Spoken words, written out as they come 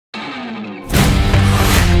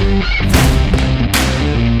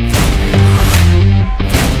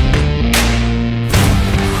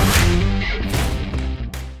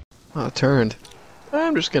turned.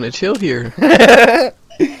 I'm just gonna chill here. I'm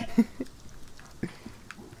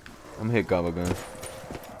gonna hit Gobble Gun.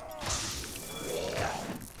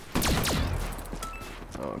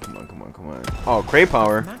 Oh, come on, come on, come on. Oh, Crate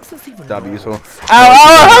Power. That'd be useful. Ow,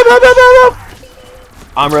 ow, ow, ow, ow, ow.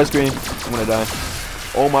 I'm red screen. I'm gonna die.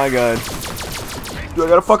 Oh my god. Dude, I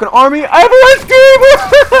got a fucking army. I have a red screen!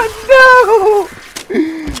 No!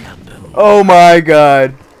 Oh my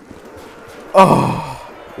god.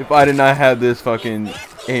 Oh, if I did not have this fucking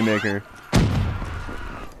Haymaker.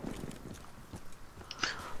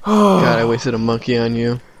 God, I wasted a monkey on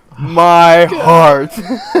you. My heart.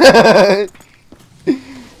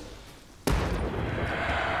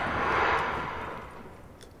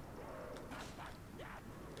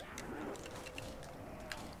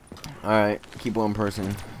 Alright, keep one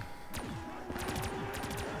person.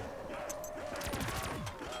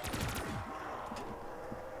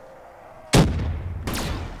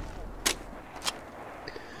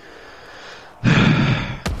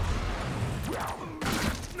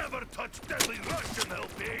 Never touch deadly Russian,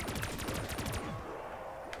 LP.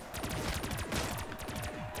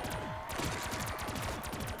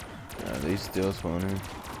 Are they still spawning?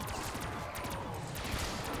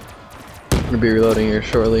 I'm gonna be reloading here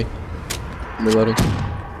shortly. I'm reloading.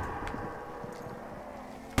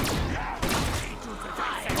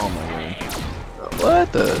 Oh my god.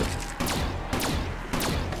 What the?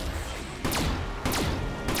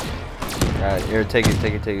 Alright, here, take it,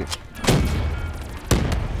 take it, take it.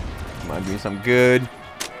 Might be something good.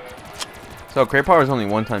 So, Crate Power is only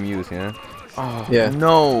one time use, yeah? Oh, yeah.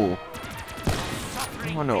 No.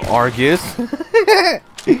 I don't know, Argus.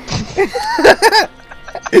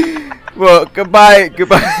 Well, goodbye,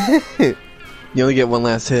 goodbye. You only get one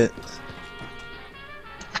last hit.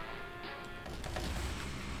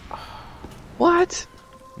 What?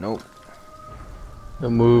 Nope. No,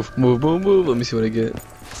 move, move, move, move. Let me see what I get.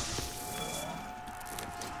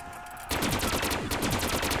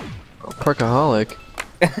 Oh, Perkaholic.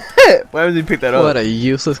 Why would he pick that up? What a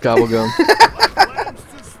useless gobblegum.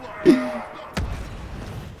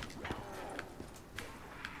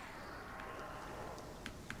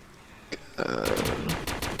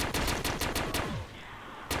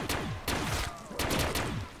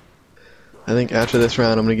 I think after this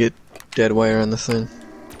round, I'm gonna get dead wire on this thing.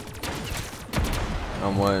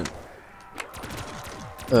 On what?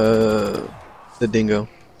 The dingo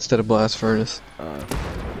instead of blast furnace.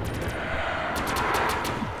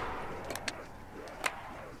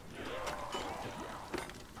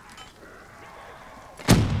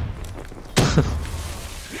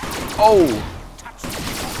 Oh!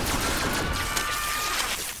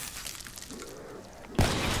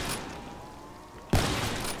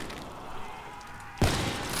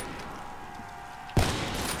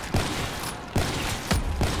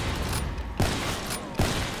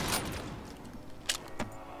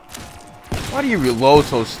 Why do you reload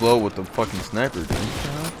so slow with the fucking sniper, dude?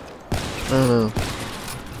 I don't know.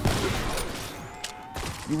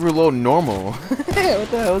 You reload normal. What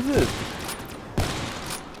the hell is this?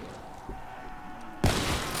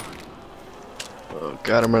 Oh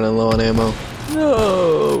god, I'm running low on ammo.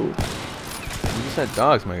 No! You just had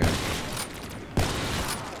dogs, my guy.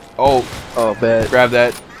 Oh, Oh, bad. grab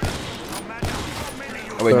that.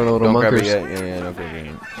 Oh wait, Throw little don't grab it munkers. yet. Yeah, don't grab it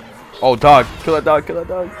yet. Oh, dog! Kill that dog! Kill that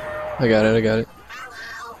dog! I got it, I got it.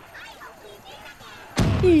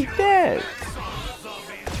 Eat that!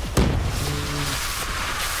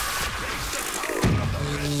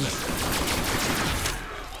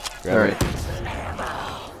 Grab it.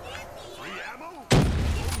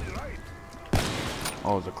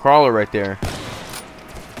 Oh, there's a crawler right there.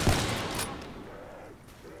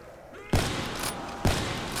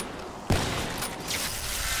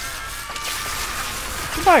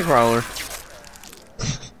 Goodbye, crawler.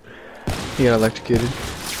 He got electrocuted.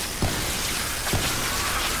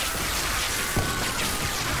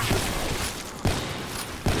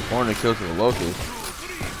 Born to kill to the locust.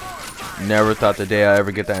 Never thought the day I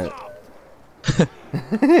ever get that.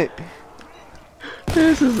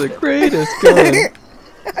 This is the greatest gun.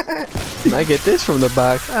 I get this from the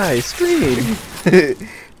box. I scream.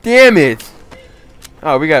 Damn it!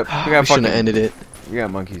 Oh, we got We fucking. shouldn't have ended it. We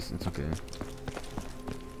got monkeys. It's okay.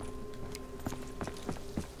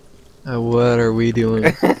 What are we doing?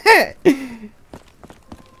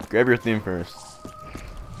 Grab your theme first.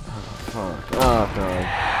 Oh, fuck. Oh, God.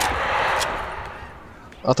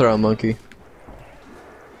 I'll throw a monkey.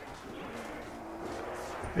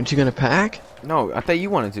 Aren't you gonna pack? No, I thought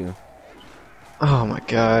you wanted to. Oh my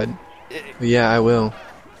god. Yeah, I will.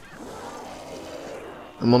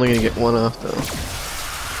 I'm only gonna get one off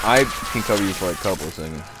though. I can cover you for like a couple of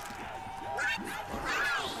seconds.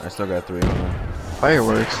 I still got 3.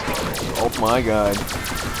 Fireworks. Oh my god.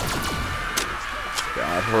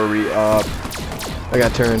 God, hurry up. I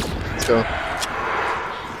got turned. Let's go.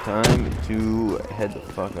 Time to head the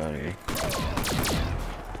fuck out of here.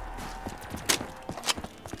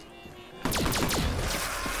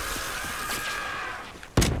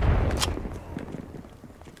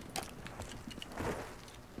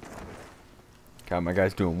 God, my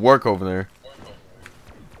guy's doing work over there.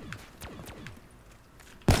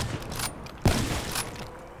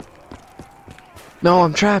 No,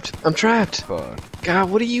 I'm trapped. I'm trapped. Fuck. God,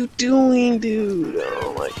 what are you doing, dude?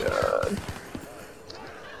 Oh my god.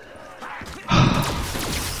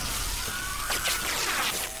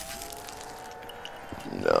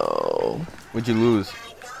 No. What'd you lose?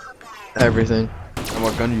 Everything. And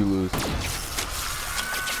what gun did you lose?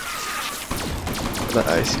 The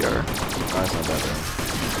ICR. Oh, that's not that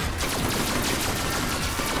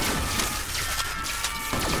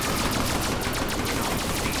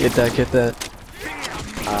bad. Get that, get that.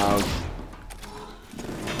 Ouch.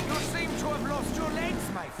 You seem to have lost your legs,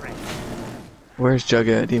 my friend. Where's Jug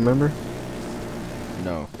at? Do you remember?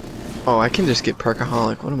 No. Oh, I can just get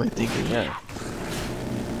Perkaholic. What am I thinking? Yeah.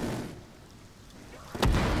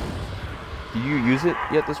 Did you use it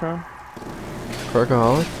yet this round?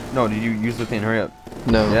 Perkaholic? No, did you use the thing? Hurry up.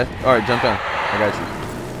 No. Yeah? Alright, jump down. I got you.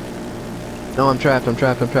 No, I'm trapped. I'm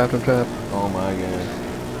trapped. I'm trapped. I'm trapped. Oh my god.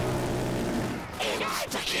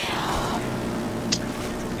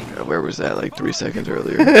 God, where was that? Like 3 seconds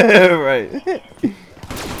earlier. Right. Did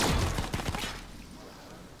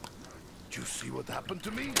you see what happened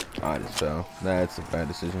to me? I just fell. That's a bad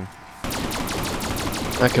decision.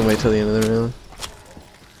 I can wait till the end of the round.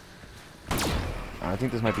 I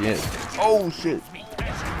think this might be it. Oh shit.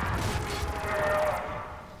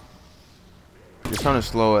 You're kind of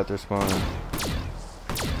slow at their spawn.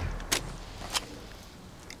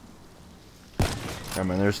 Yeah,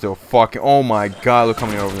 man, they're still fucking. Oh my god, look how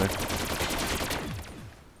many are over there.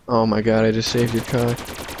 Oh my god, I just saved your car.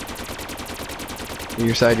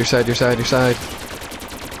 Your side, your side, your side, your side.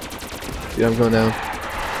 Dude, I'm going down.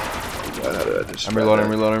 I'm reloading,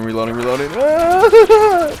 reloading, reloading, reloading.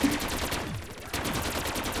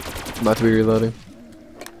 I'm about to be reloading.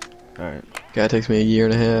 Alright. God, it takes me a year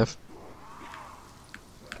and a half.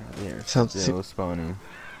 They're Sounds still spawning.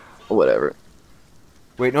 Whatever.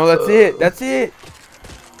 Wait, no, that's it. That's it.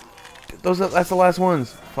 That's the last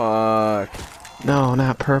ones. Fuck. No,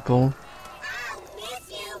 not purple.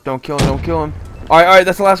 Don't kill him. Don't kill him. Alright, alright.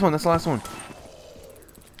 That's the last one. That's the last one.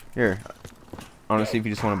 Here. I want to see if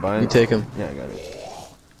you just want to buy it. You take him. Yeah, I got it.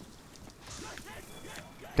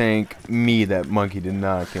 Thank me that monkey did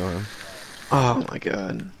not kill him. Oh my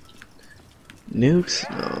god. Nukes?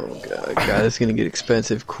 Oh god. God, this is gonna get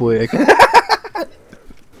expensive quick.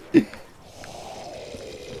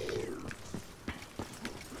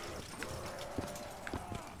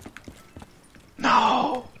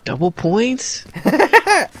 No! Double points?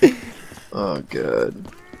 Oh god.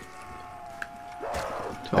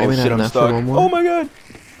 Oh shit, I'm stuck. Oh my god!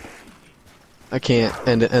 I can't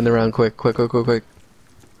end the round quick. Quick, quick, quick, quick.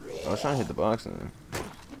 I was trying to hit the box and then.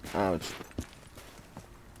 Ouch.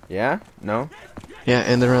 Yeah? No? Yeah,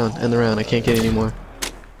 end the round. End the round. I can't get any more.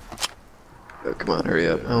 Oh, come on, hurry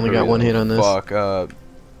up. I only got one hit on this. Fuck up.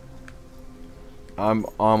 I'm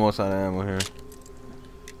almost out of ammo here.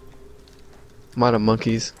 I'm out of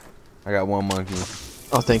monkeys. I got one monkey.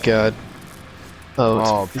 Oh, thank god.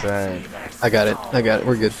 Oh, bad. I got it. I got it.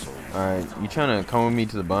 We're good. Alright, you trying to come with me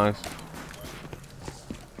to the box?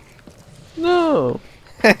 No.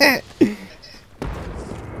 I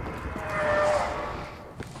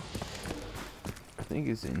think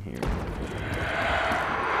it's in here.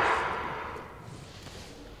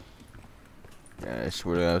 Yeah, I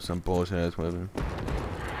swear to God, some bullshit ass weapon.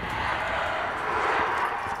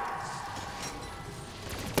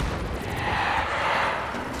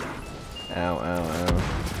 Ow, ow, ow.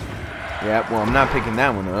 Yeah, well, I'm not picking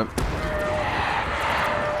that one up.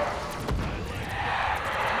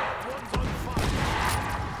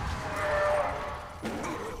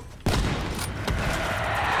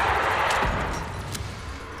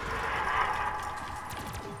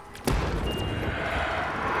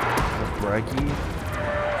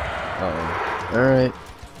 Uh-oh. Alright.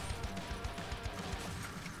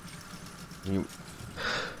 You...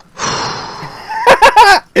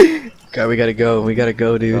 God, we gotta go. We gotta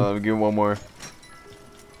go, dude. Give me one more.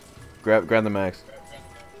 Grab the max.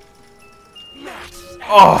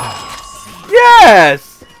 Oh!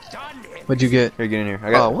 Yes! What'd you get? Here, get in here.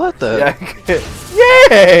 I got. Oh, what the? Yeah.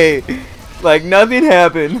 Yay! Like nothing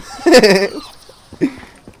happened.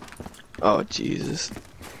 Oh, Jesus.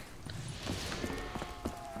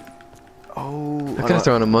 Oh. I could have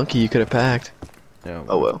thrown a monkey. You could have packed. Yeah.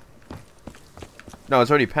 Oh well. No, it's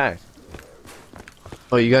already packed.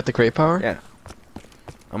 Oh, you got the crate power? Yeah.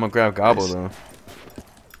 I'm gonna grab Gobble Nice. though.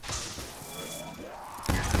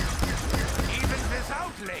 Even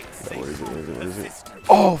without legs, they Where is it? Where is it? Where is it? persistent.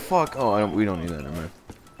 Oh fuck! Oh, we don't need that. Never mind.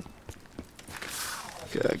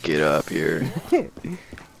 Gotta get up here. I'm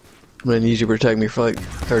gonna need you to protect me for like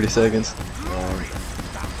 30 seconds.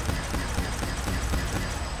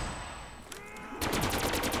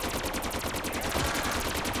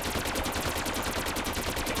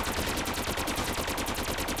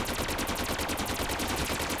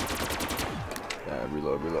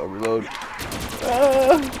 Reload.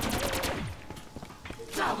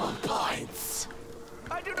 Double points.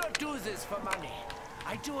 I do not do this for money.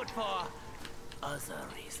 I do it for other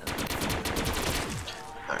reasons.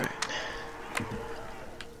 Alright.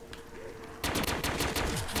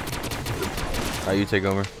 Alright, you take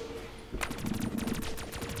over.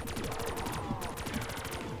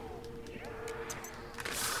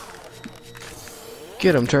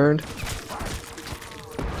 Get him turned.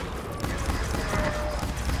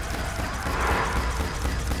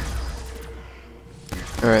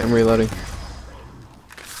 Alright, I'm reloading.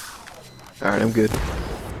 Alright, I'm good.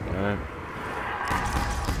 Alright.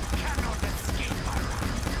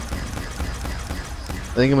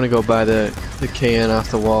 I think I'm gonna go buy the can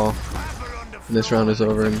off the wall. And this round is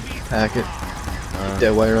over and pack it.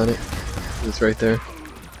 Dead wire on it. It's right there.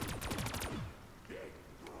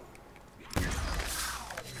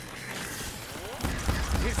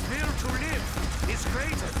 His will to live is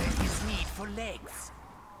greater than his need for legs.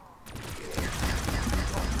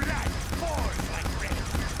 Your blood pours like rain.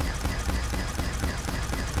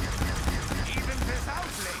 Even without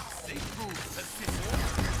legs, they prove persistent.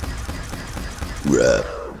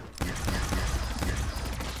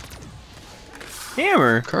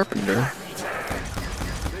 Hammer. Carpenter.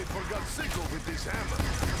 They forgot sickle with this hammer.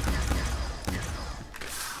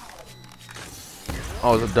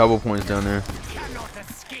 Oh, there's a double points down there. Cannot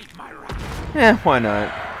escape my wrath. Yeah, why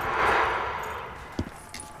not?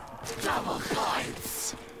 Double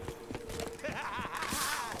points.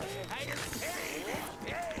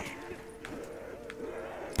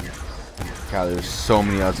 God, there's so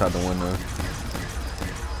many outside the window.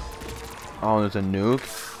 Oh, there's a nuke.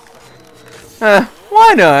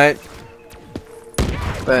 Why not?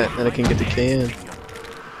 Bet, then I can get the can.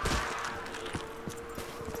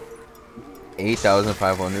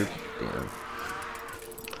 8,500. Damn.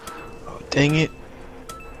 Oh, dang it.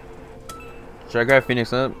 Should I grab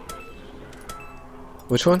Phoenix up?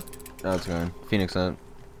 Which one? No, it's gone. Phoenix up.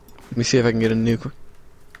 Let me see if I can get a nuke.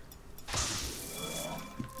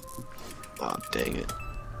 Oh, dang it.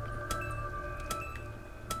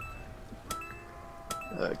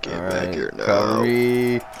 Get back here now.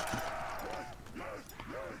 Recovery.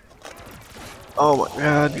 Oh my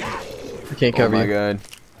god. I can't cover Oh my you. god.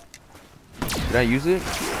 Did I use it?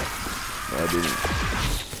 No, I didn't.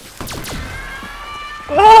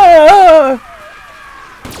 Ah!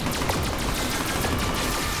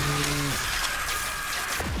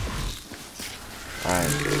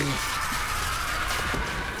 Alright.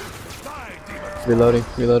 Reloading.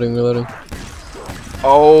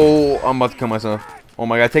 Oh, I'm about to kill myself. Oh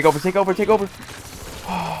my god, take over.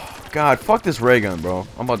 Oh, god, fuck this ray gun, bro.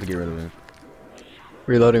 I'm about to get rid of it.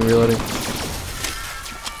 Reloading. Alright,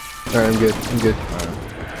 I'm good. Alright.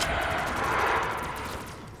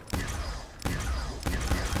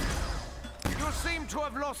 You seem to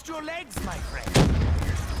have lost your legs, my friend.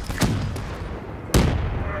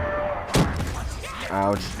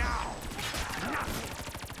 Ouch.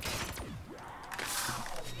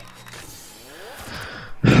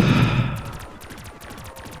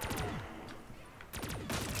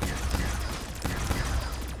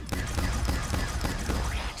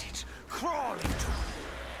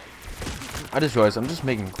 I just realized I'm just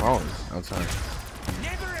making crawlers outside.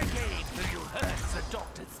 Never again will you hurt the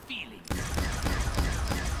doctor's feelings.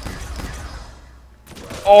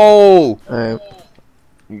 Oh! Alright,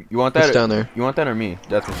 You want that? it's down there. You want that or me?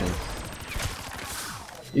 Death machine.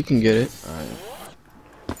 You can get it. Alright.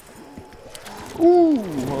 Ooh!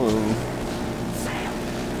 Whoa.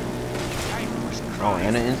 Oh,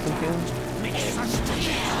 and an instant kill?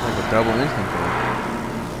 Like a double instant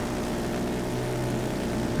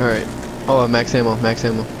kill. Alright. Oh, max ammo. Grab it.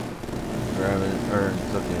 Or,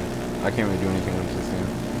 it's okay. I can't really do anything with this thing.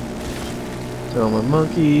 Throw my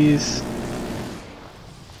monkeys.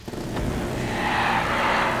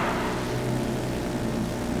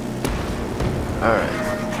 Alright.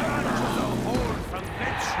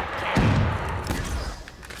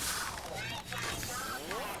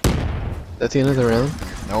 That's the end of the round?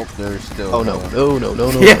 Nope, there's still. Oh no, no, no, no,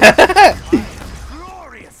 no. Yeah.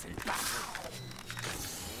 Glorious in battle.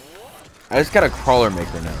 I just got a crawler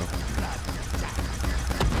maker now.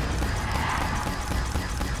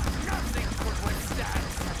 Nothing could withstand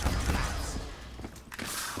such a blast.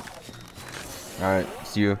 All right,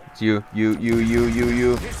 it's you, you. His will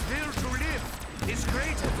to live is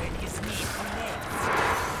greater than his need for meds.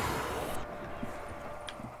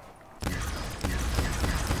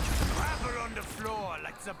 Travel on the floor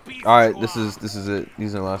like the beast. All right, this is it.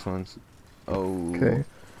 These are the last ones. Oh. Okay.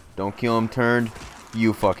 Don't kill him. Turned.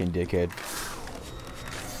 You fucking dickhead.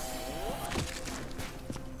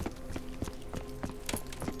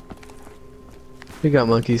 We got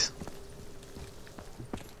monkeys.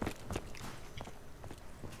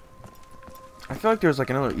 I feel like there's like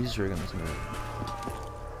another Easter egg on this map.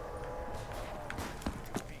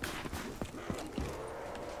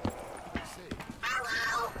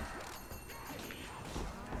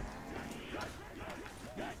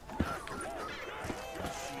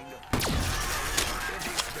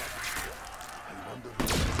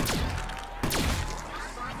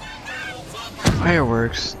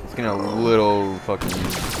 Fireworks. It's getting a little fucking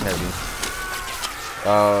heavy.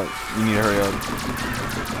 You need to hurry up.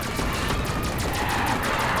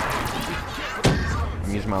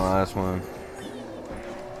 I'm using my last one.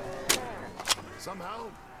 Somehow,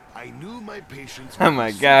 I knew my patience. Oh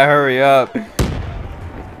my god, hurry up.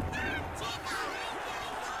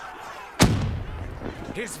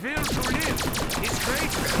 His will to live is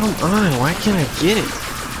greater. Come on, why can't I get it?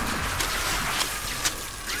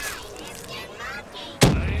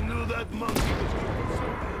 I knew that monkey was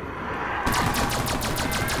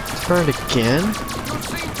It's burned again? I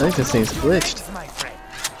think this thing's glitched. My friend.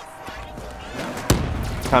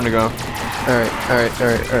 Time to go. Alright, alright,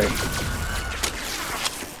 alright, alright.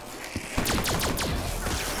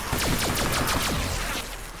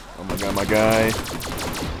 Oh my god, my guy.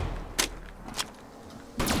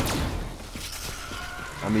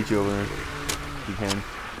 I'll meet you over there. If you can.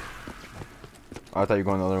 Oh, I thought you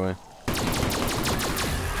were going the other way.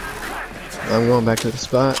 I'm going back to the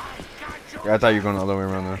spot. Yeah, I thought you were going the other way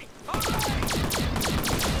around there.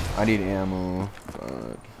 I need ammo.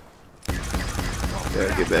 Fuck.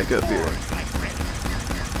 Gotta get back up here.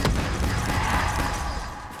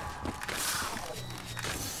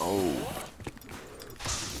 Oh.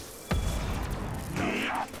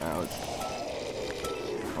 Ouch.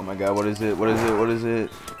 Oh my god, what is it? What is it? What is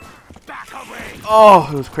it? Back away. Oh,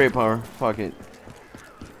 it was crate power. Fuck it.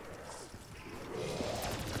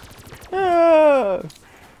 Ah.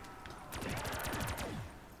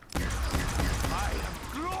 I am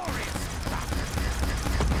glorious.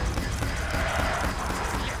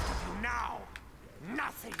 Left you now.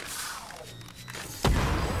 Nothing.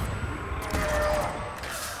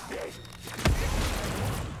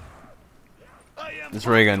 This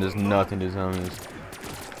ray gun does nothing to zombies.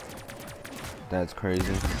 That's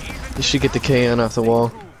crazy. You should get the can off the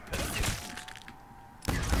wall.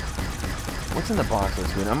 What's in the box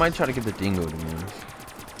that's good? I might try to get the dingo to use.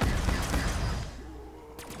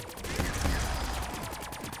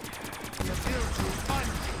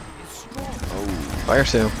 Oh, Fire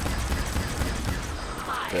sale.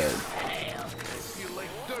 dead. feel like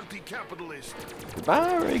dirty capitalist.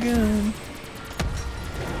 Goodbye, ray gun.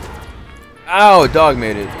 Ow, dog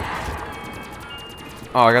made it.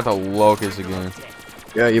 Oh, I got the locust again.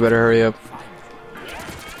 Yeah, you better hurry up.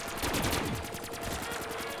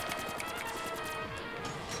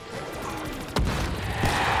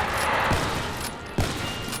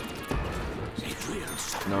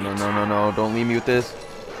 No, no, no, no, no. Don't leave me with this.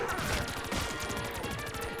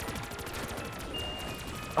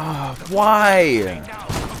 Ah, why?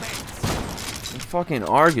 Fucking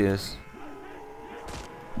Argus.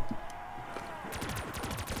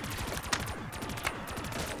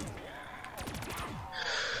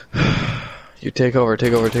 You take over,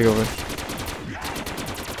 take over, take over.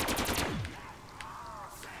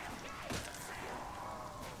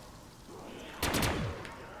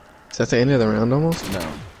 Is that the end of the round almost? No.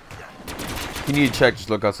 If you need to check, just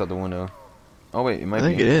look outside the window. Oh wait, it might I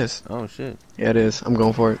think be. it is. Oh shit. Yeah, it is. I'm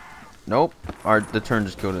going for it. Nope. The turn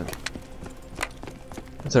just killed it.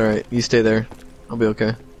 It's alright. You stay there. I'll be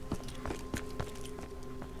okay.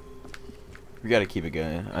 We gotta keep it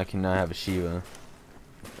going. I cannot have a Shiva.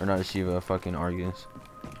 Or not a Shiva, a fucking Argus.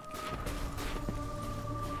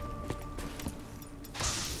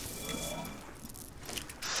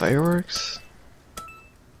 Fireworks?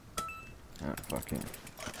 Ah, fucking.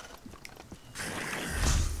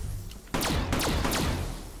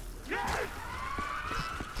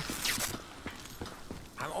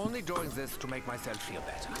 I'm only doing this to make myself feel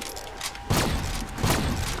better.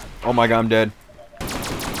 Oh my god, I'm dead.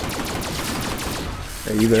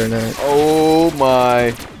 Hey, you better not. Oh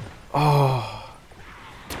my. Oh.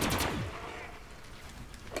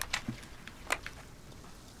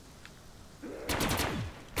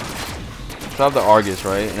 So I have the Argus,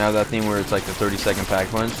 right? And I have that thing where it's like the 30-second pack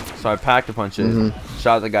punch. So I packed a punch it,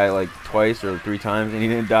 shot the guy like twice or 3 times, and he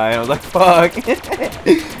didn't die. And I was like, fuck.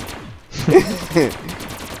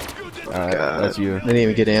 Alright, that's you. I didn't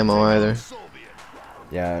even get ammo either.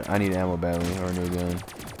 Yeah, I need ammo badly or a new gun.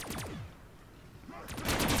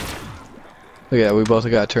 Look at that, we both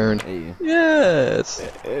got turned. Hey. Yes!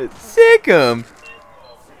 Sick 'em!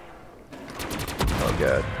 Oh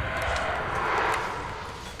god.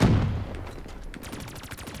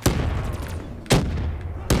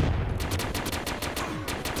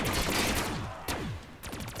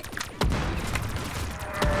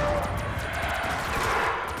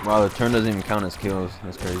 Wow, the turn doesn't even count as kills.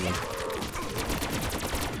 That's crazy.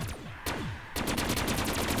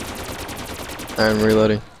 I'm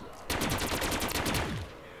reloading.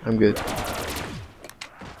 I'm good.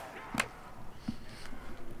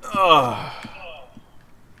 Ugh.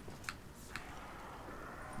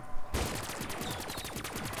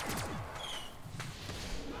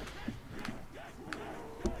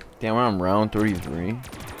 Damn, we're on round 33.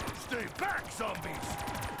 Stay back, zombies.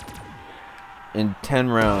 In 10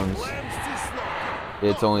 rounds, Lambs to slaughter.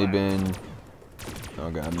 it's only been... Oh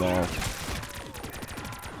god, math.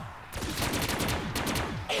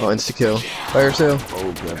 Oh, insta-kill. Fire sale.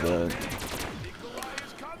 Oh god, that. Nikolai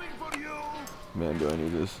is coming for you. Man, do I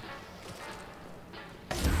need this?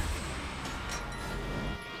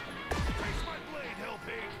 Face my blade,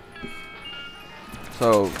 Hellpig.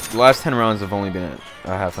 So, the last 10 rounds have only been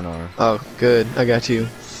a half an hour. Oh, good. I got you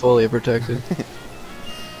fully protected.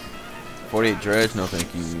 48 dredge? No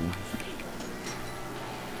thank you.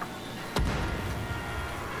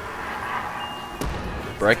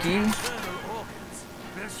 Brekkie?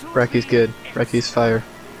 Brecky's good. Brecky's fire.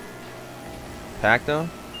 Pack though?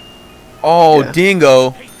 Oh, Yeah.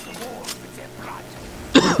 dingo!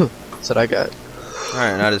 That's what I got.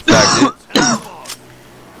 Alright, and I just packed it.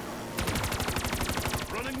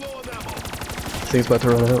 Running low on ammo. Thing's about to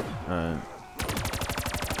run out. Alright.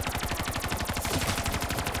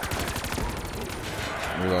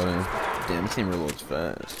 Reloading. Damn, this team reloads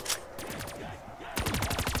fast.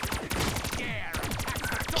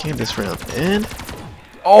 Can't this round end?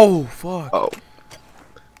 Oh, fuck. Oh.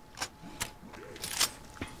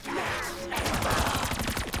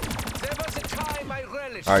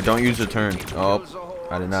 Alright, don't use the turn. Oh,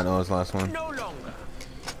 I did not know this last one. No longer.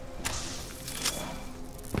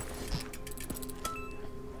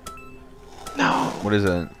 No. What is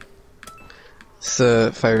that? It's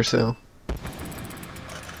a fire sale.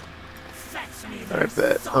 Alright,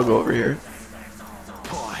 bet. I'll go over here.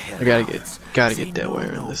 I gotta get dead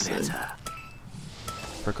wire on this thing.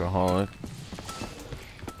 Frickaholic.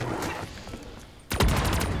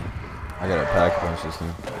 I gotta pack punch this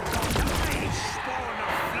thing.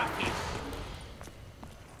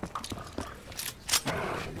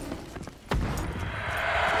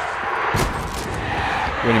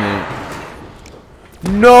 Wait a minute.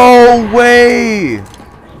 No way!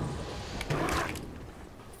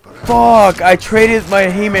 Fuck! I traded my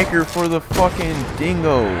haymaker for the fucking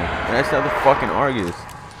dingo. And I still have the fucking Argus.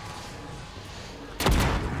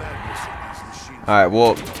 Alright,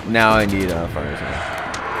 well, now I need a fire sale.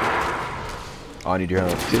 Oh, I need your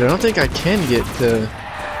help. Dude, I don't think I can get the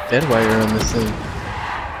dead wire on this thing.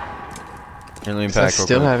 Here, let me I pack real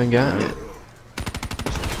still quick. haven't gotten it.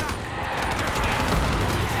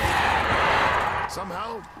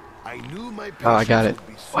 Somehow, I knew my Oh, I got it. patience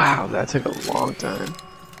would be so Wow, that took a long time.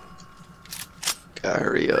 Gotta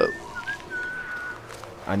hurry up.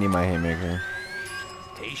 I need my haymaker.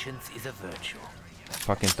 Patience is a virtue.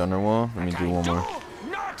 Fucking Thunderwall. Let me do one more.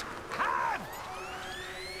 Not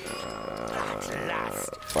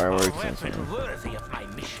have Fireworks. a That's weapon fine. worthy of my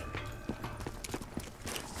mission.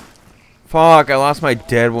 Fuck! I lost my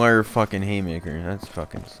dead wire fucking haymaker. That's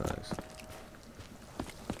fucking sucks.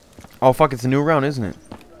 Oh fuck! It's a new round, isn't it?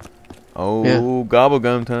 Oh, Yeah. gobble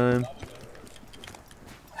gum time.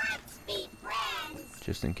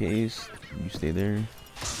 Just in case, you stay there.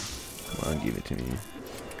 Come on, give it to me.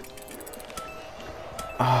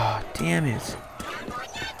 Ah, damn it.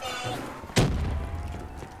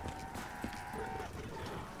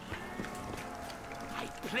 I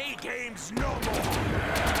play games no more.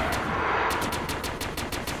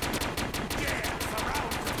 Yeah,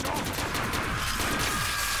 surround the dog.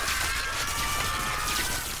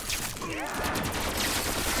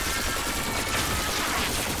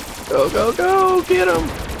 Go, go, go! Get him!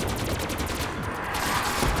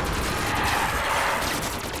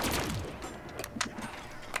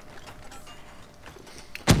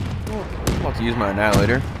 to use my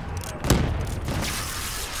annihilator.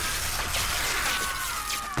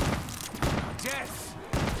 Death,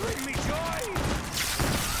 bring me joy.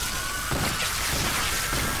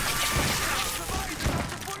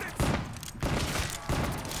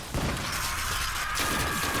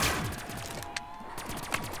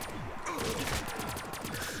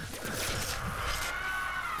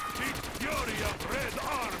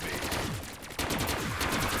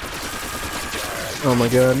 Oh my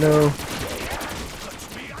god, no.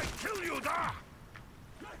 Touch me, I kill you, da!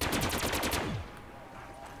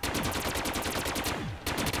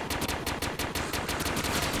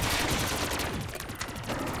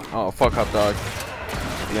 Oh, fuck hot dog.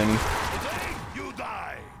 Lenny. Today, you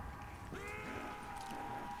die!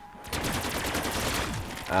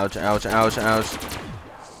 Ouch, ouch, ouch, ouch.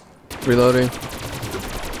 Reloading.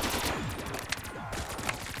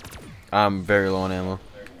 I'm very low on ammo.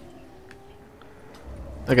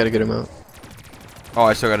 I gotta get him out. Oh,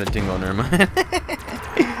 I still got a dingo, never mind.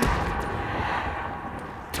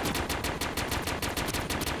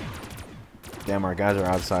 Damn, our guys are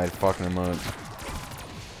outside fucking him up.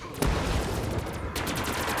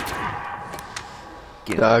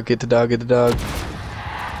 Get him. Dog, get the dog, get the dog.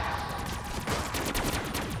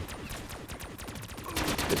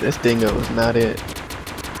 This dingo is not it.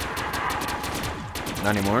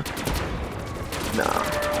 Not anymore. Nah.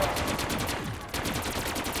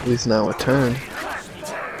 At least now a turn.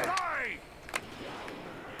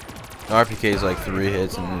 The RPK is like 3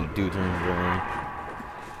 hits and the dude turns around.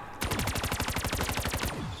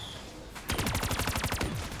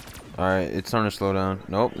 Alright, it's starting to slow down.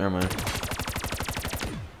 Nope, never mind.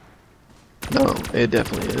 No, it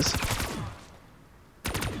definitely is.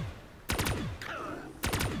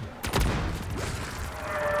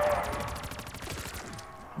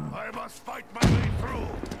 I must fight my way through.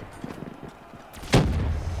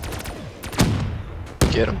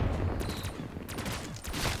 Get him.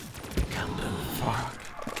 Fuck.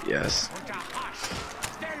 Yes.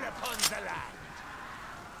 Stand upon the land.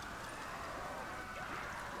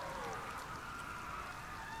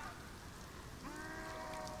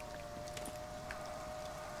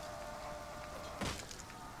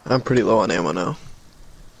 I'm pretty low on ammo now.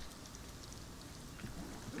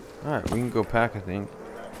 Alright, we can go pack, I think.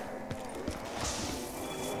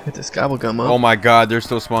 Hit this gobblegum up. Oh my god, they're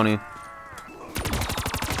still spawning.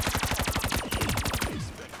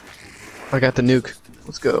 I got the nuke.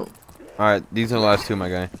 Let's go. Alright, these are the last 2, my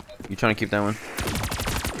guy. You trying to keep that one?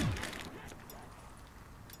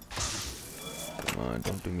 Come on,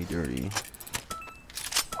 don't do me dirty.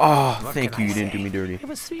 Oh, thank you, you didn't do me dirty. It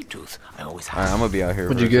was Sweet Tooth. I always have. Alright, I'm gonna be out here.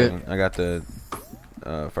 What'd for you a get? second. I got the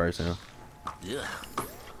fire sale. Ugh.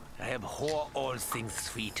 I abhor all things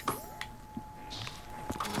sweet.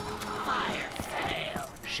 Fire sale.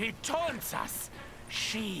 She taunts us.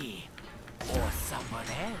 She or someone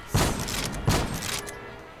else.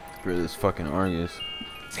 For this fucking Argus.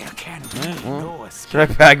 There can be Alright, well, no escape. should I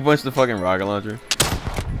pack a bunch of the fucking rocket launcher?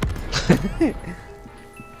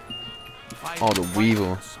 Oh, the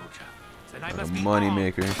Weevil. The money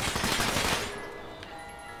maker.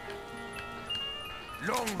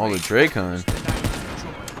 Oh, the Dracon.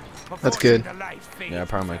 That's good. Yeah, I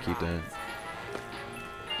probably might keep that.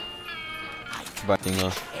 Bye, Dingo.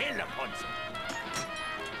 As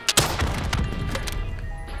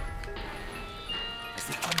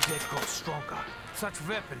the undead grow stronger, such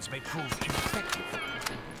weapons may prove ineffective.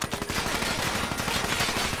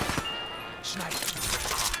 Sniping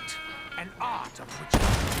is an art of which I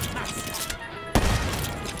am master.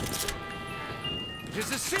 It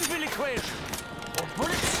is a simple equation: or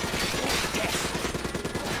bullets, or death.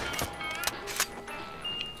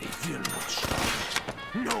 They will not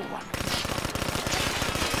stop. No one can stop.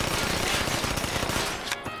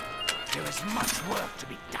 There is much work to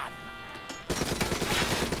be done.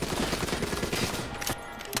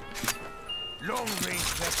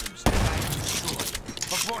 Long-range weapons rely destroyed,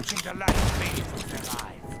 but watching the light fade from their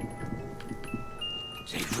lives.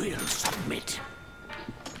 They will submit.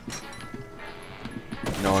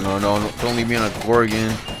 No, no, no, don't leave me on a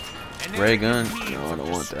Gorgon. Ray gun. No, I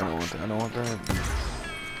don't want that, I don't want that, I don't want that.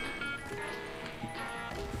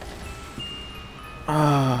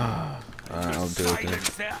 Ah. Alright, I'll do it then. Silence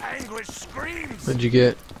their anguish screams. What'd you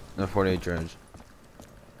get? No, 48 dredge.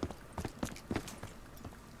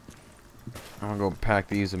 I'm gonna go pack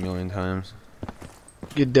these a million times.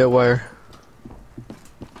 Get dead wire.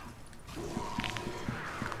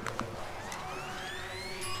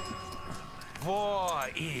 War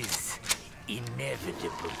is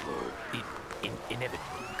inevitable.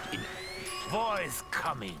 Inevitable. War is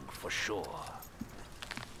coming for sure.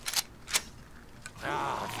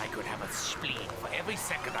 Ah, if I could have a spleen for every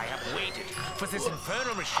second I have waited for this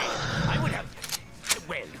infernal machine, I would have,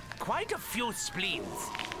 well, quite a few spleens.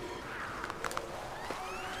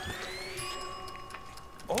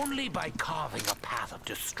 Only by carving a path of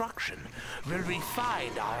destruction will we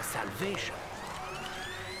find our salvation.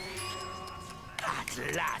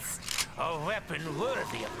 At last, a weapon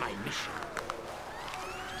worthy of my mission.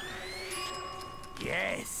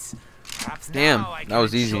 Yes. Perhaps Damn, now I that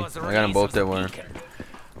was can easy. ensure the I got them release both of the that one. beacon.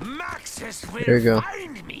 Maxis will There you go.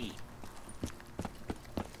 find me.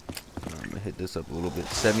 I'm gonna hit this up a little bit.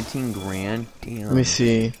 17 grand. Damn. Let me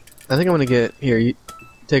see. I think I'm gonna get here. You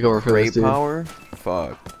take over for this, Great dude. power.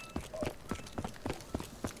 Fuck.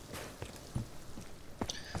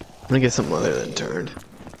 I'm gonna get something other than turned.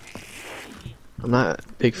 I'm not a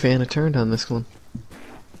big fan of turned on this one.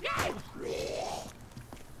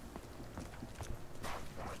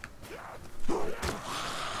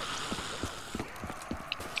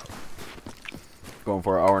 Going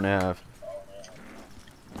for an hour and a half.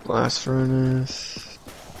 Blast furnace.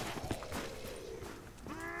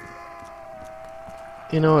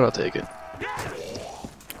 You know what? I'll take it.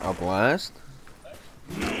 A blast.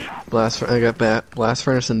 I got blast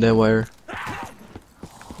furnace and dead wire.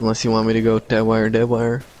 Unless you want me to go dead wire, dead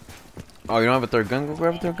wire. Oh, you don't have a third gun? Go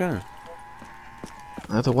grab a third gun.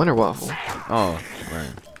 I have the Wonder Waffle. Oh, right.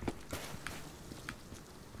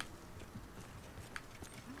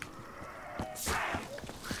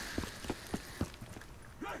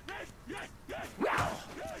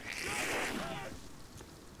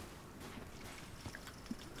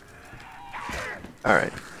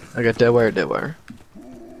 Alright. I got dead wire, dead wire.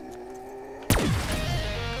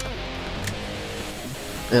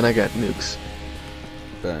 And I got nukes.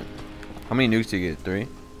 Bet. How many nukes do you get? 3?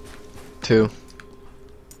 2.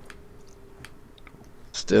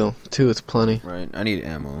 Still, 2 is plenty. Right. I need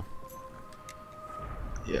ammo.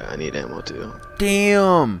 Yeah, I need ammo too.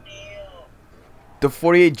 Damn! The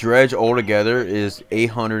 48 dredge altogether is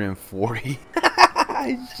 840.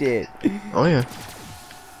 Shit. Oh yeah.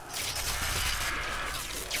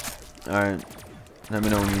 Alright. Let me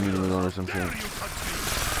know when you need to reload or some shit.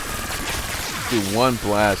 Dude, one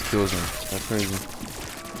blast kills him. That's crazy.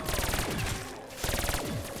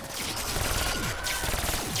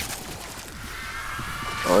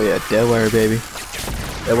 Oh yeah, dead wire, baby.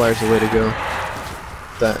 Dead wire's the way to go.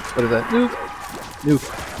 What is that? Nuke! Nuke!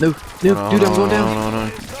 Nuke! Nuke! Dude, I'm going down! No.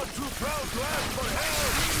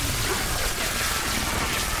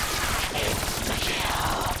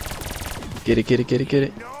 Get it, get it, get it, get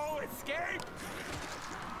it.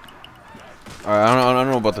 Alright, I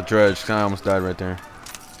don't know about the dredge, 'cause I almost died right there.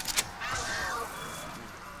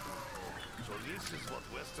 So this is what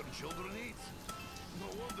Western children eat. No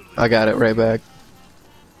wonder I got it right back.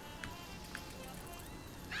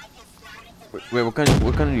 Wait, what gun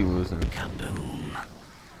did you lose then?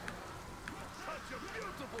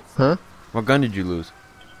 Huh? What gun did you lose?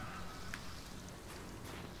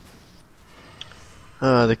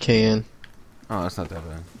 The can. Oh, that's not that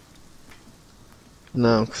bad.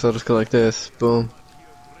 No, because I'll just go like this. Boom.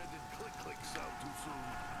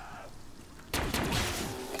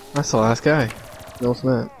 That's the last guy. No, it's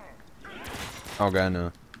not. Oh god,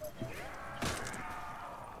 no.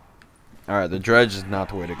 Alright, the dredge is not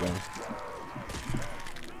the way to go.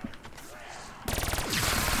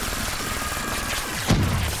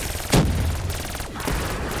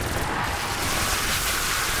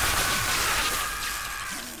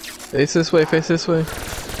 Face this way, face this way.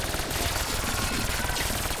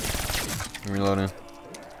 I'm reloading.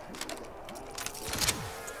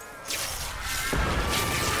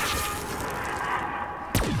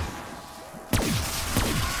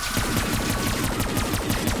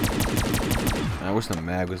 I wish the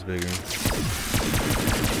mag was bigger.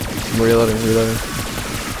 I'm reloading, reloading.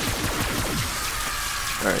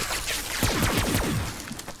 Alright.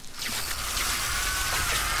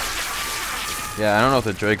 Yeah, I don't know if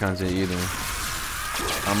the Dracon's it either.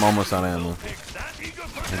 I'm almost out of ammo.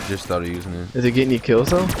 I just started using it. Is it getting you kills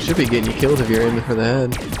though? Should be getting you kills if you're aiming for the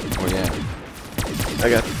head. Oh yeah. I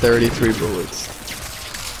got 33 bullets.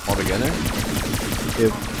 All together?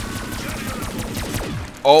 Yep.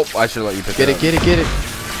 Oh, I should let you pick Get that it, up. get it, get it.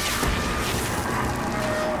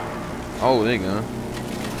 Oh, there you go.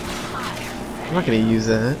 I'm not gonna use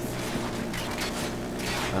that.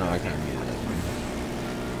 I know I can't use that.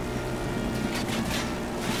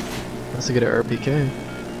 Let's get an RPK.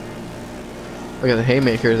 I got the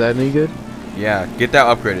haymaker. Is that any good? Yeah, get that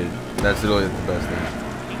upgraded. That's literally the best thing.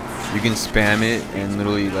 You can spam it and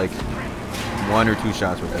literally like 1 or 2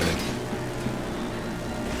 shots with it.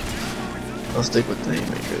 I'll stick with the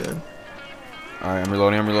haymaker then. Alright, I'm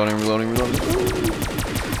reloading. I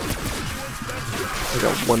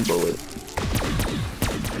got 1 bullet.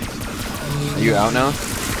 Are you out now?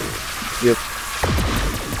 Yep.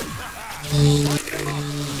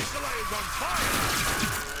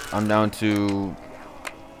 I'm down to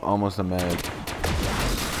almost a mag.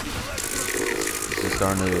 This is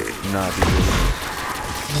starting to not be good.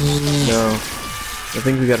 No. I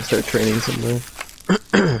think we gotta start training somewhere.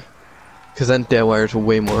 Cause then dead wires are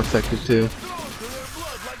way more effective too.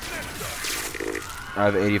 I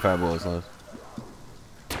have 85 bullets left.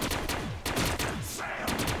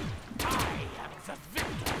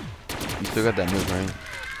 You still got that nuke, right?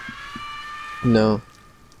 No.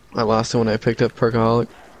 I lost it when I picked up Perkaholic.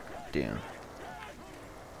 Damn.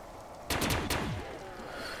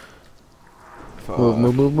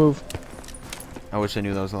 Move. I wish I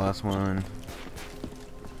knew that was the last one.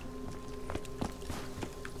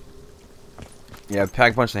 Yeah,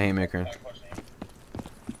 pack punch the haymaker.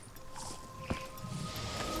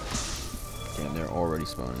 Damn, they're already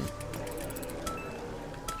spawning.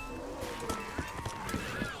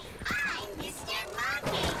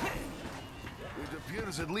 It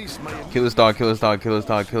appears at least my Kill this dog, kill this dog, kill this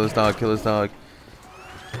dog, kill this dog, kill this dog.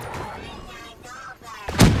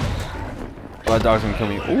 Oh, that dog's gonna kill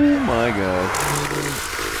me. Oh my god.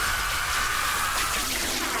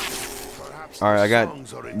 Alright, I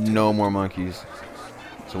got no more monkeys.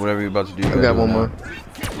 So whatever you're about to do, you I got one now. more.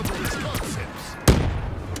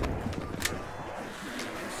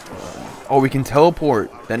 Oh, we can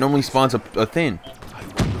teleport. That normally spawns a thing.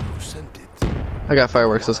 I got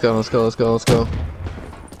fireworks. Let's go.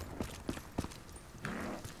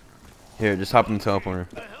 Here, just hop in the teleporter.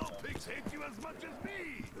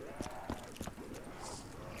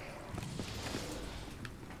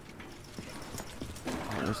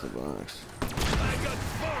 Where's the box?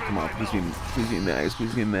 Come on, please be max,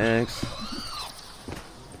 please be max.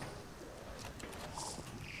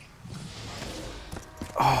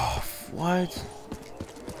 Oh, what?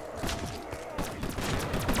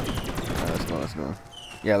 Alright, let's go.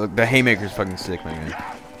 Yeah, look, the haymaker's fucking sick, man.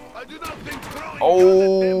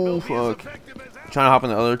 Oh, fuck. Trying to hop in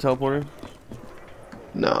the other teleporter?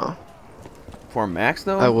 No. For max,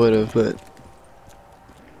 though? I would have, but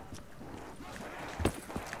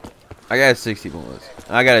I got 60 bullets.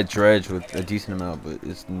 I got a dredge with a decent amount, but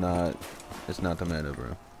it's not the meta,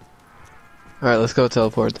 bro. alright, let's go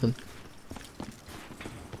teleport then.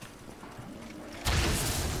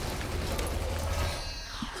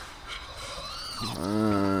 Come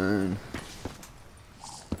on.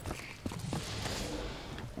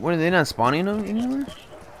 What, are they not spawning them anywhere?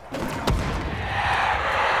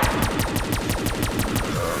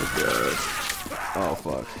 Oh god. Oh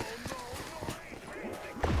fuck.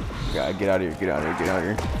 God, get out of here, get out of here, get out of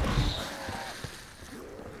here.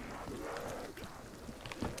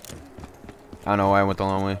 I don't know why I went the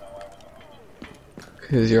long way.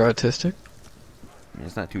 Cause you're autistic? I mean,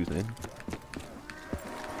 it's not Tuesday.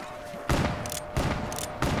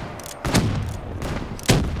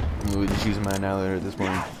 I'm literally just using my annihilator at this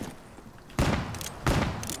point.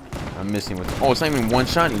 I'm missing with. Oh, it's not even one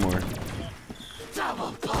shot anymore.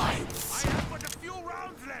 Double points.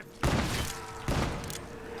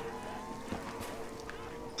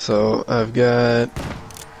 So I've got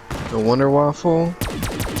a Wonder Waffle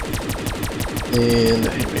and a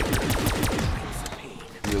haymaker.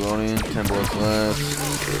 Reloading, 10 bullets left.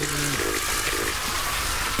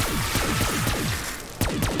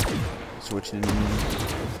 Switching.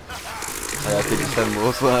 I got 57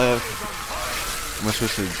 bullets left. I'm gonna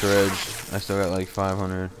switch to the dredge. I still got like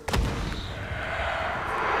 500.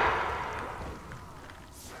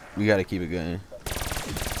 We gotta keep it going.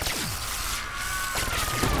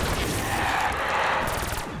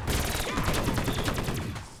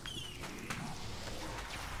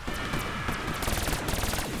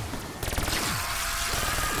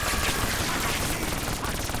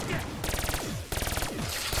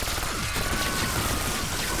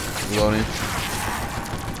 Reloading.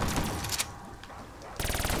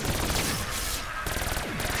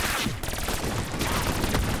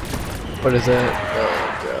 What is that? Oh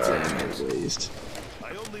god, waste. I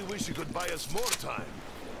only wish you could buy us more time.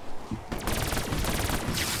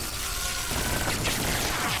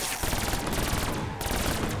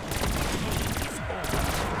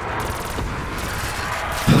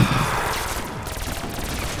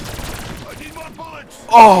 I need more bullets.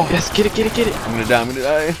 Oh! Yes, get it. I'm gonna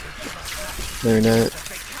die, No, you're not.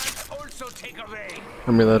 Also take away.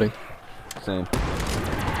 I'm reloading. Same.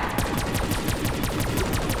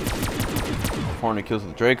 400 kills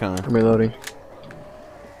with Dracon. I'm reloading.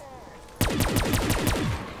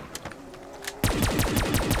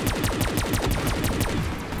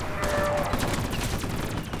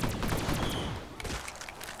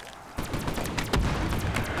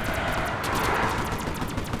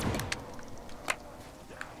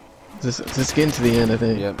 This getting to the end, I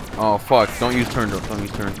think. Yep. Oh fuck! Don't use turn. Don't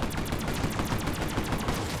use turn.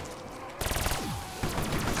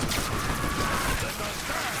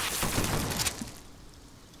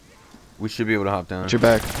 We should be able to hop down. Watch your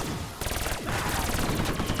back.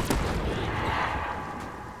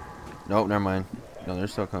 Nope, never mind. No, they're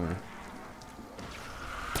still coming.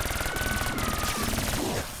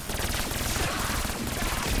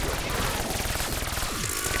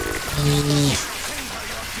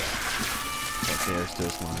 Okay, they're still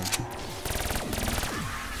smiling.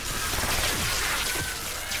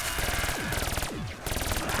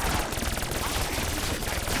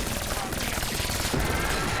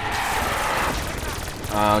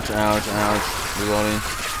 Ouch, ouch, ouch. Reloading.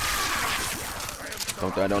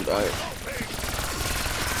 Don't die, don't die.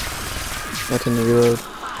 Nothing to reload.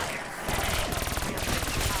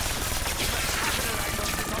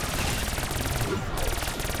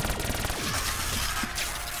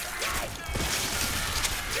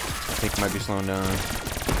 I think it might be slowing down.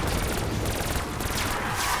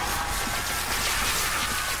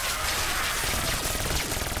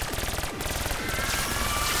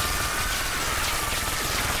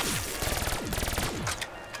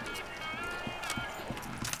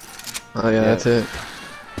 Oh yeah, that's it.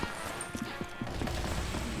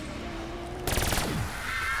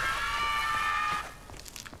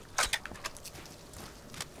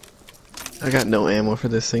 I got no ammo for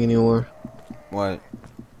this thing anymore. What?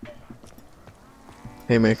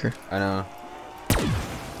 Haymaker. I know.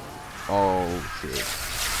 Oh shit.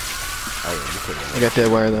 Oh yeah, just I got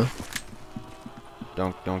dead wire though.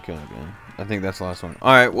 don't kill it again. I think that's the last one.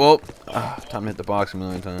 Alright, well, time to hit the box a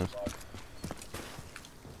million times.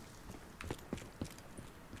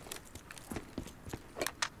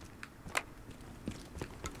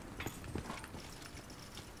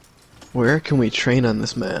 Where can we train on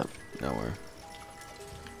this map? Nowhere.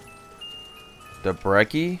 The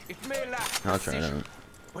brekkie? It may lack I'll try it precision, out.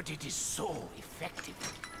 but it is so effective.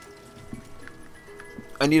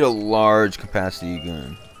 I need a large capacity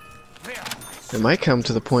gun. There, It might come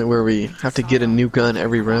to the point where we have to get a new gun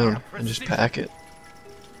every round and just pack it.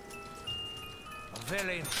 a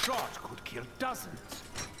well-aimed shot could kill dozens.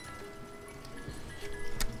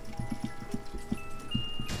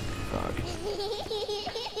 Fuck.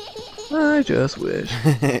 I just wish.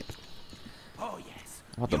 Oh yes.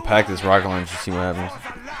 I'll have to pack this rocket launcher to see what happens.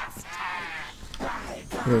 For the last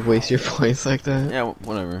time. You gonna waste your points like that? Yeah,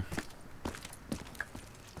 whatever.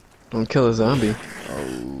 Don't kill a zombie.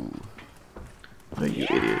 Oh. Oh, you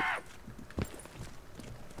idiot.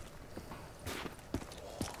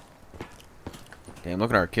 Damn,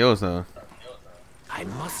 look at our kills though. I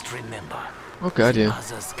must remember. Oh god, yeah.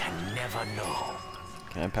 Others can never know.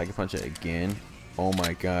 Can I pack a punch it again? Oh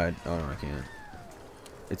my god. Oh no, I can't.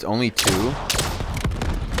 It's only 2?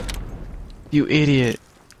 You idiot.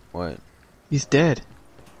 What? He's dead.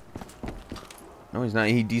 No, he's not.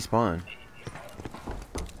 He despawned.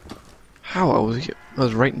 How? I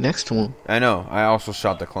was right next to him. I know. I also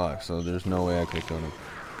shot the clock, so there's no way I could have killed him.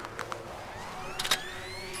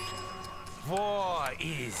 War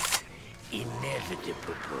is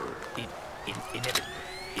inevitable. Inevitable.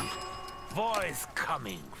 War is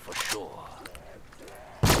coming for sure.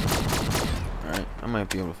 Alright, I might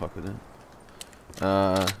be able to fuck with it.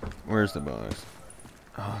 Where's the box?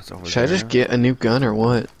 Oh, it's over Should I there. just get a new gun or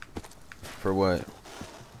what? For what?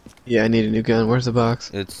 Yeah, I need a new gun. Where's the box?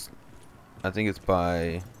 It's... I think it's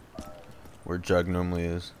by... where Jug normally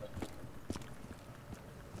is.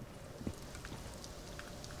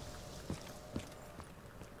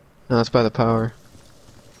 No, it's by the power.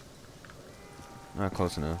 Not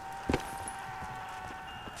close enough.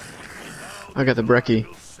 I got the brekkie.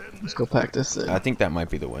 Let's go pack this thing. I think that might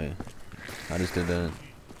be the way. I just did that.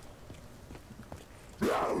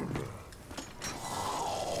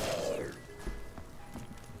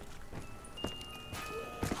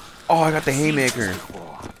 Oh, I got the haymaker.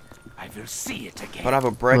 I will see it again. But I have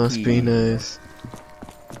a brekkie. Must be nice.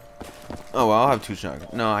 Oh, well, I'll have 2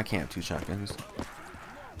 shotguns. No, I can't have 2 shotguns.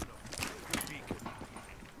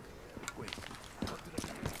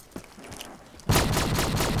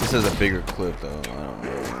 This is a bigger clip, though. I don't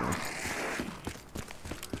know.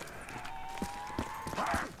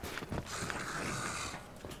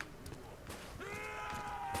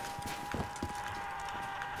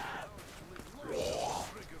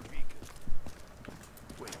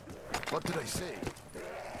 What did I say?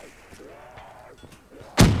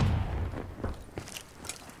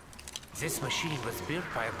 This machine was built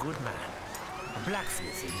by a good man, a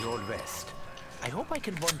blacksmith in the Old West. I hope I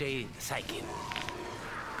can one day psych him.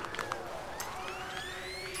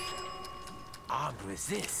 Armed with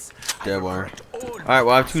this, Dead wire. Alright,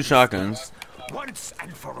 well I have 2 shotguns. once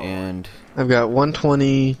and for all. And I've got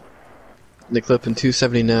 120 in the clip and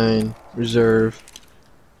 279 reserve.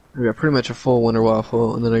 I've got pretty much a full Winter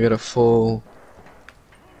Waffle, and then I got a full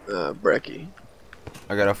Breckie.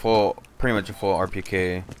 I got a full, pretty much a full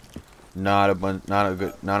RPK. Not a lot of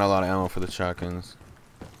ammo for the shotguns.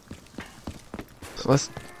 So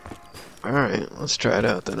alright, let's try it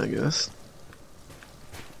out then, I guess.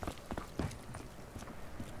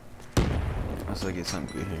 Let's get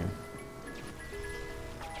something good here.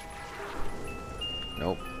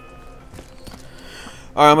 Nope.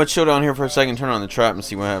 Alright, I'm gonna chill down here for a second, turn on the trap, and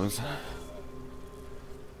see what happens.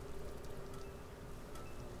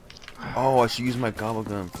 Oh, I should use my gobble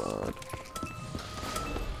gun. Fuck.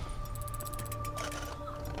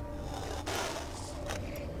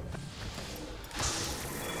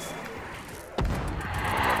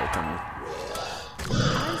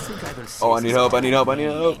 Oh, I need help, I need help, I need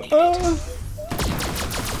help. Ah.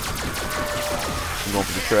 I'm going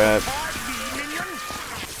for the trap.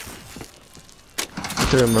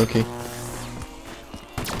 Through a monkey.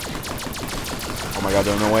 Oh my god,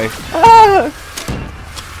 there's no way. Ah!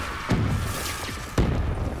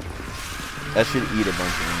 That should eat a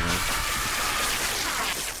bunch of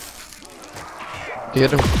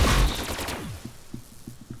Get him.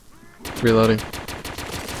 Reloading.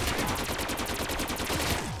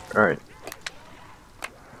 Alright.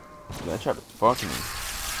 That trap is fucking me.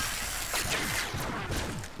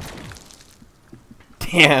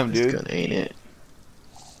 Damn, dude. This gun ain't it.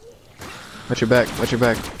 Watch your back, watch your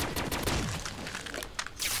back.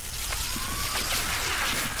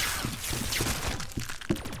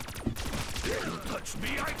 Touch me,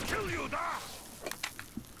 I kill you, da!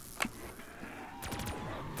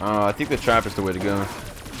 I think the trap is the way to go.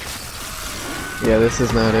 Yeah, this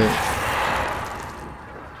is not it.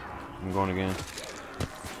 I'm going again.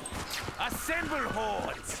 Assemble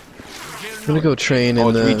hordes. I'm gonna go train Oh,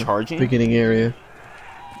 in it's the recharging? beginning area.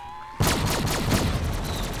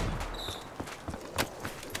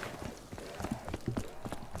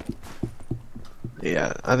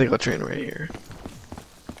 Yeah, I think I'll train right here.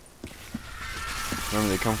 Remember,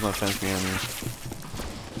 they come from the fence behind me.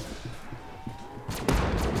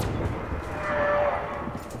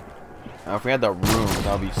 Now, if we had that room,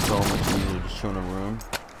 that would be so much easier to chill in a room.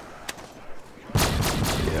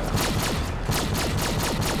 Yeah.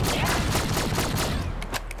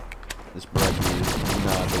 This Breckie is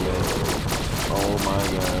not the way. Oh my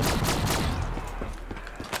god.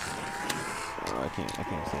 Oh, I can't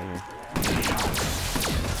stay here.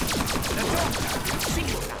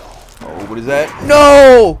 Oh, what is that?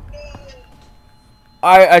 No!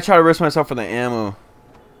 I try to risk myself for the ammo.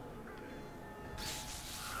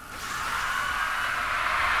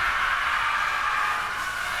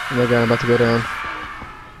 Oh my god, I'm about to go down.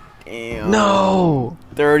 Damn. No!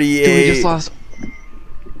 38. Dude, we just lost.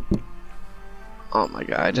 Oh my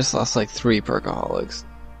god, I just lost like 3 perkaholics.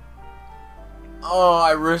 Oh,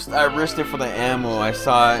 I risked it for the ammo. I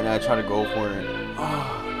saw it and I tried to go for it.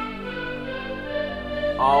 Oh.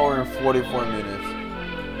 Hour and 44 minutes.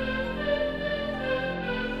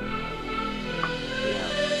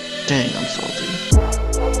 Dang, I'm salty.